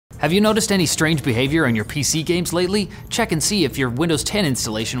Have you noticed any strange behavior on your PC games lately? Check and see if your Windows 10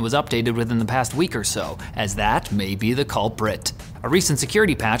 installation was updated within the past week or so, as that may be the culprit. A recent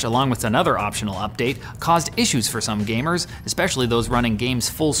security patch, along with another optional update, caused issues for some gamers, especially those running games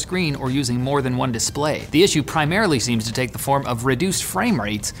full screen or using more than one display. The issue primarily seems to take the form of reduced frame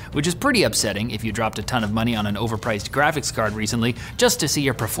rates, which is pretty upsetting if you dropped a ton of money on an overpriced graphics card recently just to see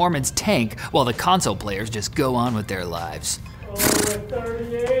your performance tank while the console players just go on with their lives.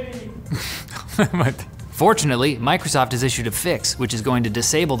 3080. Fortunately, Microsoft has issued a fix which is going to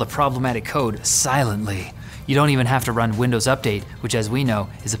disable the problematic code silently. You don't even have to run Windows Update, which as we know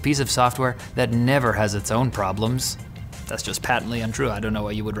is a piece of software that never has its own problems. That's just patently untrue. I don't know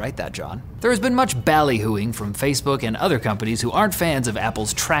why you would write that, John. There has been much ballyhooing from Facebook and other companies who aren't fans of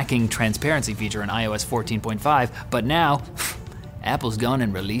Apple's tracking transparency feature in iOS 14.5, but now, Apple's gone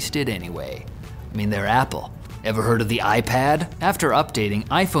and released it anyway. I mean, they're Apple. Ever heard of the iPad? After updating,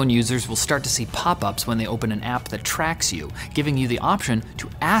 iPhone users will start to see pop-ups when they open an app that tracks you, giving you the option to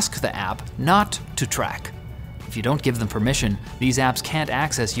ask the app not to track. If you don't give them permission, these apps can't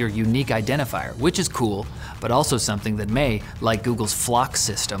access your unique identifier, which is cool, but also something that may, like Google's Flock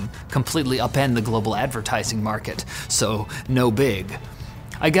system, completely upend the global advertising market. So, no big.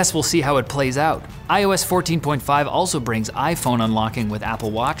 I guess we'll see how it plays out. iOS 14.5 also brings iPhone unlocking with Apple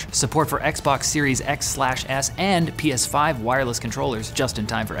Watch, support for Xbox Series X/S and PS5 wireless controllers just in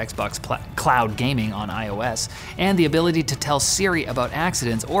time for Xbox Cloud gaming on iOS, and the ability to tell Siri about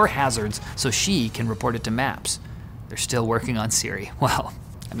accidents or hazards so she can report it to Maps. They're still working on Siri. Well,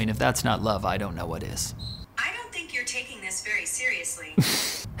 I mean, if that's not love, I don't know what is. I don't think you're taking this very seriously.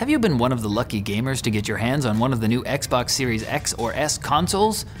 Have you been one of the lucky gamers to get your hands on one of the new Xbox Series X or S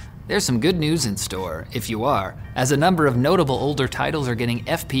consoles? There's some good news in store, if you are, as a number of notable older titles are getting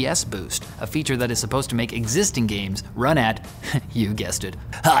FPS Boost, a feature that is supposed to make existing games run at, you guessed it,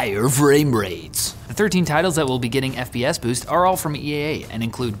 higher frame rates. The 13 titles that will be getting FPS Boost are all from EA and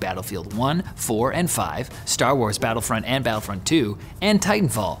include Battlefield 1, 4, and 5, Star Wars Battlefront and Battlefront 2, and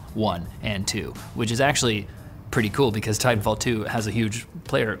Titanfall 1 and 2, which is actually pretty cool because Titanfall 2 has a huge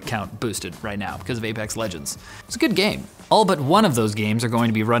player count boosted right now because of Apex Legends. It's a good game. All but one of those games are going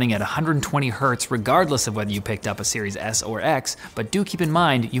to be running at 120 Hz regardless of whether you picked up a Series S or X, but do keep in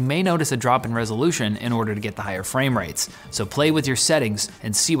mind you may notice a drop in resolution in order to get the higher frame rates. So play with your settings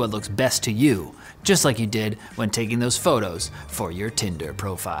and see what looks best to you, just like you did when taking those photos for your Tinder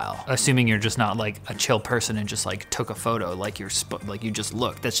profile. Assuming you're just not like a chill person and just like took a photo like you just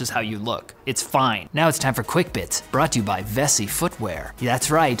look. That's just how you look. It's fine. Now it's time for Quick Bits, brought to you by Vessi Footwear.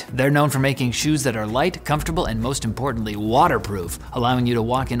 That's right, they're known for making shoes that are light, comfortable, and most importantly, waterproof, allowing you to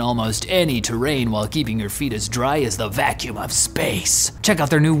walk in almost any terrain while keeping your feet as dry as the vacuum of space. Check out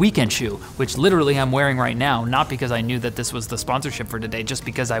their new weekend shoe, which literally I'm wearing right now, not because I knew that this was the sponsorship for today, just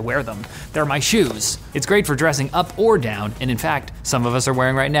because I wear them. They're my shoes. It's great for dressing up or down, and in fact, some of us are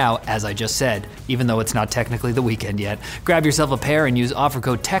wearing right now, as I just said, even though it's not technically the weekend yet. Grab yourself a pair and use offer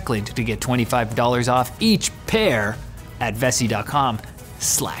code TechLinked to get $25 off each pair at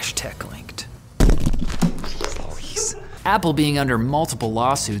vessi.com/techlinked. Apple being under multiple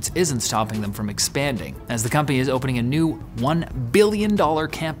lawsuits isn't stopping them from expanding, as the company is opening a new $1 billion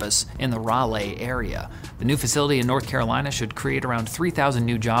campus in the Raleigh area. The new facility in North Carolina should create around 3,000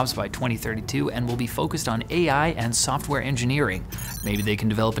 new jobs by 2032 and will be focused on AI and software engineering. Maybe they can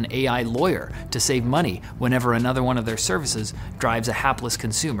develop an AI lawyer to save money whenever another one of their services drives a hapless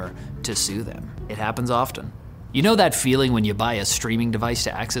consumer to sue them. It happens often. You know that feeling when you buy a streaming device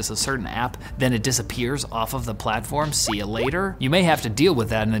to access a certain app, then it disappears off of the platform? See you later? You may have to deal with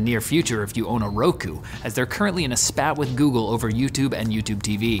that in the near future if you own a Roku, as they're currently in a spat with Google over YouTube and YouTube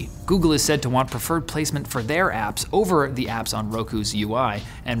TV. Google is said to want preferred placement for their apps over the apps on Roku's UI,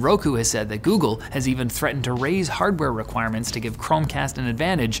 and Roku has said that Google has even threatened to raise hardware requirements to give Chromecast an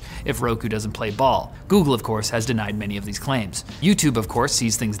advantage if Roku doesn't play ball. Google, of course, has denied many of these claims. YouTube, of course,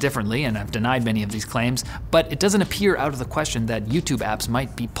 sees things differently and have denied many of these claims, but it doesn't appear out of the question that YouTube apps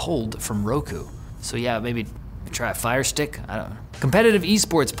might be pulled from Roku. So yeah, maybe try a Fire Stick? I don't know. Competitive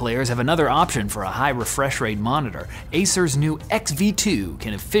esports players have another option for a high refresh rate monitor. Acer's new XV2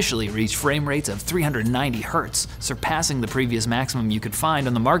 can officially reach frame rates of 390 Hz, surpassing the previous maximum you could find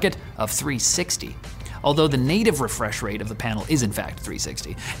on the market of 360. Although the native refresh rate of the panel is in fact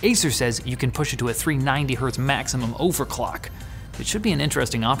 360, Acer says you can push it to a 390 Hz maximum overclock. It should be an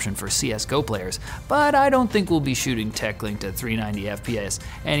interesting option for CSGO players, but I don't think we'll be shooting TechLinked at 390 FPS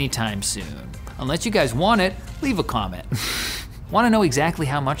anytime soon. Unless you guys want it, leave a comment. Want to know exactly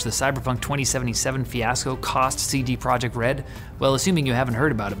how much the Cyberpunk 2077 fiasco cost CD Projekt Red? Well, assuming you haven't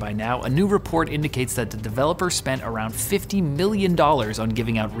heard about it by now, a new report indicates that the developer spent around $50 million on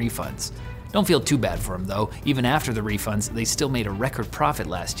giving out refunds. Don't feel too bad for them though. Even after the refunds, they still made a record profit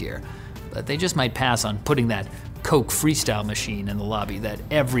last year. But they just might pass on putting that Coke freestyle machine in the lobby that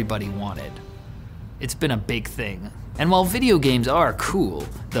everybody wanted. It's been a big thing. And while video games are cool,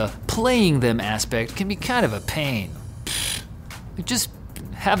 the playing them aspect can be kind of a pain. Just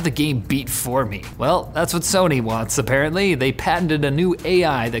have the game beat for me. Well, that's what Sony wants, apparently. They patented a new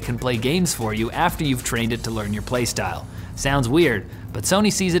AI that can play games for you after you've trained it to learn your playstyle. Sounds weird, but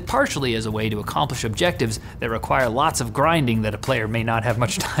Sony sees it partially as a way to accomplish objectives that require lots of grinding that a player may not have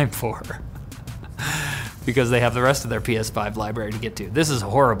much time for. Because they have the rest of their PS5 library to get to. This is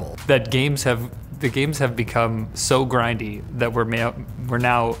horrible. That the games have become so grindy that we're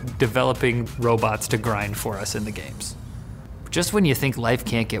now developing robots to grind for us in the games. Just when you think life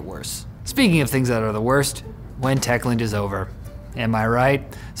can't get worse. Speaking of things that are the worst, when Techland is over. Am I right?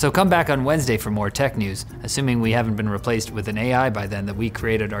 So come back on Wednesday for more tech news, assuming we haven't been replaced with an AI by then that we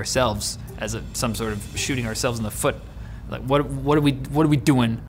created ourselves as some sort of shooting ourselves in the foot. Like what are we doing?